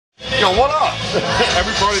Yo, what up?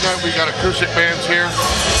 Every Friday night we got acoustic bands here.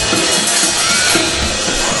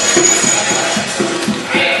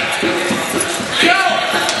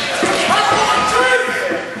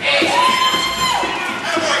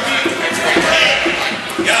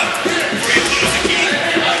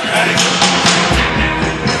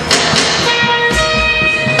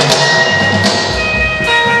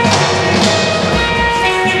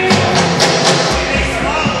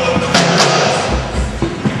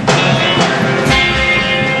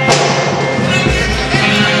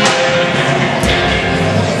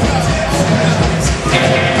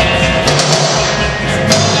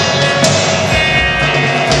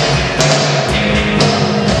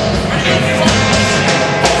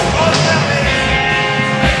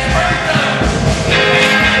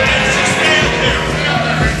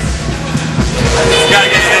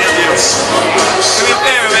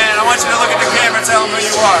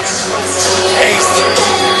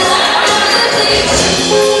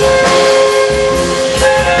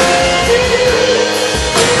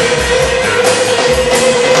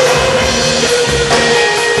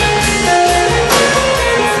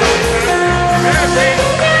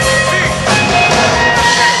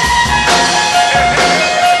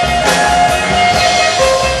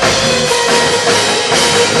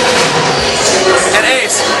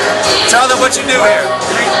 What you do here?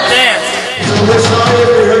 Dance. We're sorry if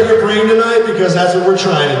we hurt your brain tonight because that's what we're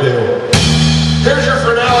trying to do. Here's your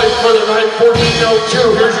finale for the night,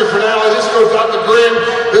 1402. Here's your finale. This goes out to GryN.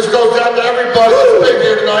 This goes out to everybody that's been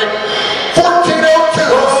here tonight. 1402.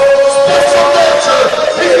 Special dancer.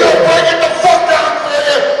 He's gonna break it the fuck down for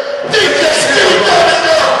you. DJ Steve.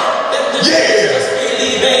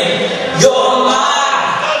 Yeah. You're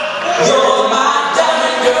my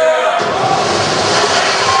diamond girl.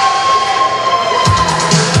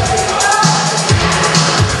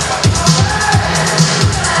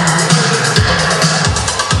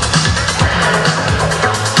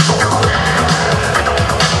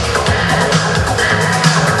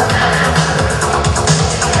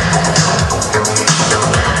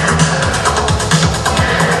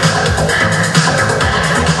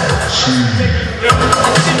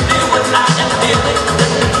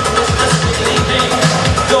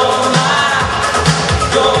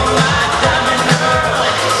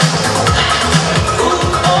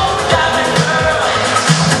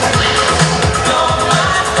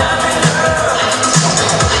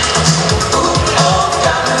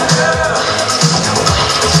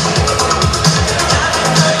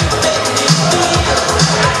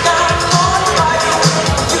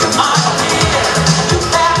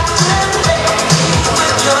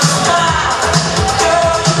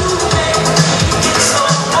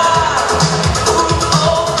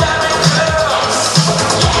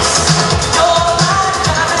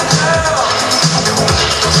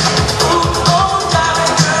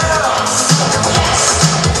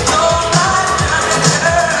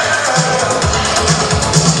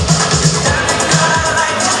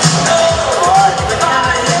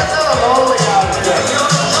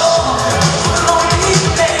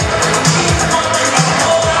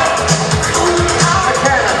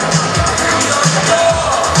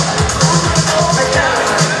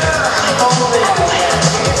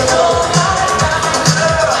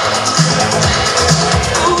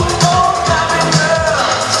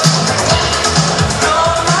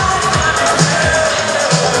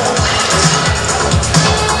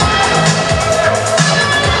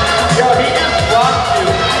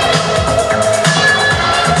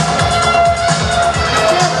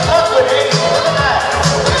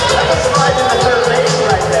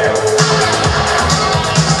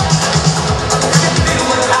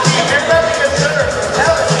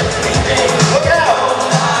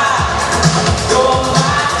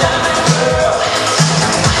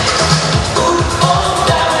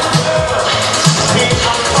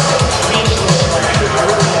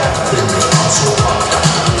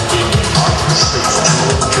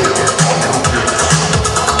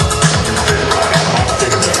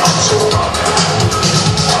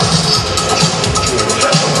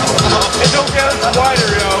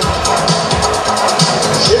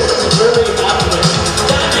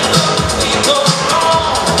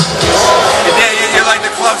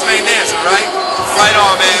 Right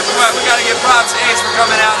on, man. We got to give props to Ace for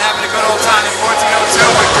coming out and having a good old time in 1402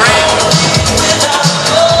 with GryN.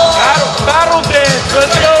 Battle dance.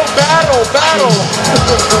 Let's go. Battle.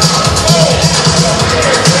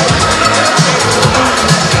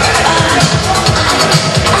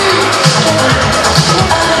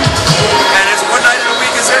 And it's what night of the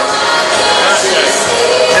week is it?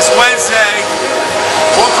 It's Wednesday.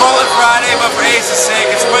 We'll call it Friday, but for Ace's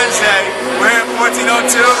sake, it's Wednesday. We're here at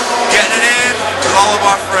 1402. getting it in with all of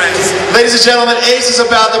our friends. Ladies and gentlemen, Ace is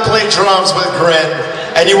about to play drums with GryN,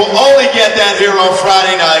 and you will only get that here on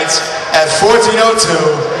Friday nights at 14:02.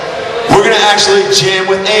 We're gonna actually jam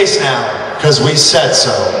with Ace now, because we said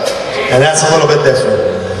so. And that's a little bit different.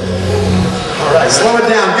 All right, slow it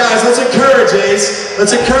down. Guys, let's encourage Ace.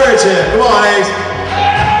 Let's encourage him. Come on, Ace.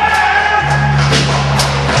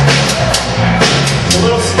 A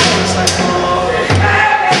little slower, it's like,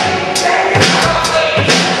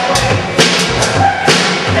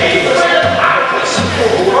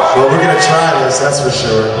 well, we're gonna try this, that's for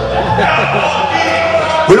sure.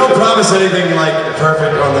 We don't promise anything like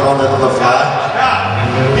perfect on the fly.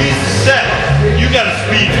 He's set. You gotta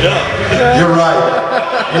speed it up. You're right.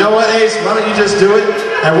 You know what, Ace? Why don't you just do it,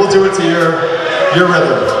 and we'll do it to your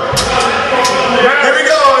rhythm. Here we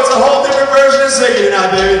go. It's a whole different version of Ziggy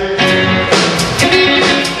tonight, baby.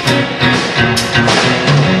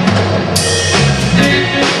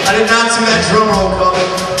 I did not see that drum roll coming.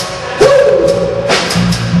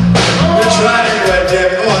 We'll try it anyway,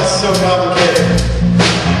 damn it. Oh, it's so complicated.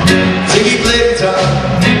 Ziggy played guitar,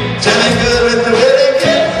 jamming good with the way they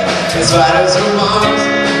get. In spite of some moms,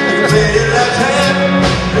 they played it left hand.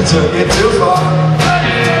 They took it too far.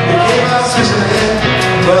 They came out switching hand,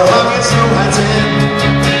 but a hug gets no high ten.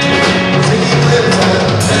 Ziggy played guitar,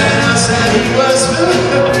 and I said he was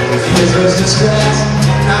smooth. His was just grass,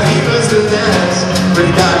 now he was the dance. But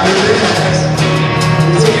he got me the ass.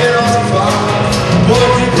 He took it all too far. Boy,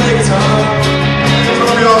 he played guitar.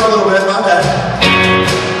 Throw me off a little bit, my bad.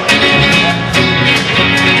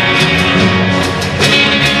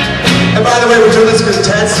 And by the way, we're doing this because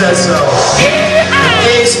Ted says so.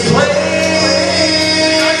 Ace play.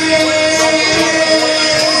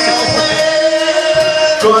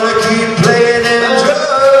 Gonna keep playing them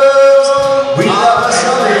drums. We love us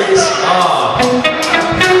some Ace.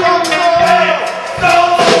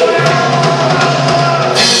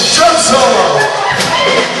 Drum solo.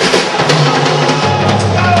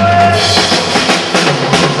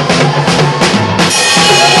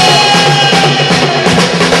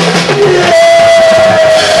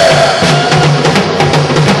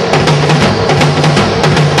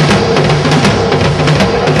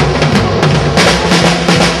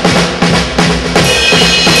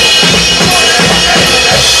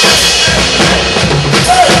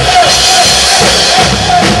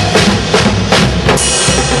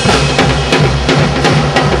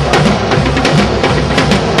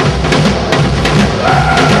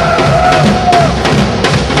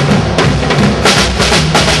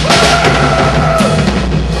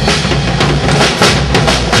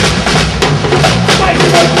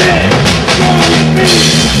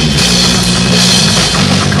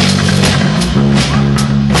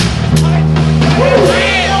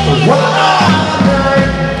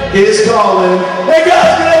 Is calling. Hey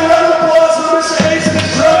guys, can I have a round of applause for Mr. Ace and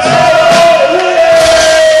his drums?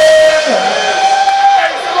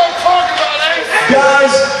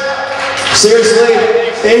 Guys, seriously,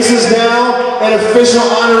 Ace is now an official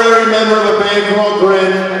honorary member of a band called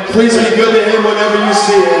GryN. Please be good to him whenever you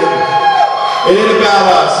see him. It ain't about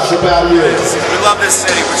us, it's about you. We love this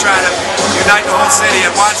city. We're trying to unite the whole city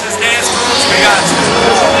and watch this dance moves. We got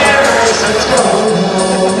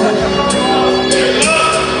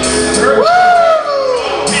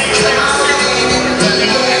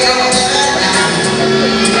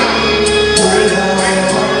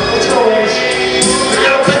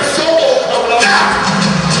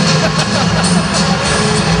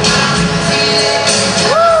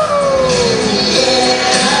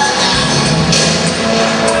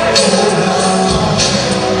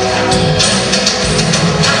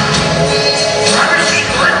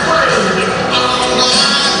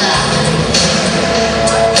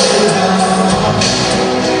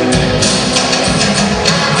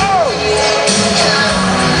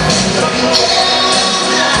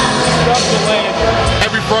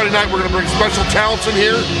Friday night, we're going to bring special talents in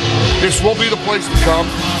here. This will be the place to come.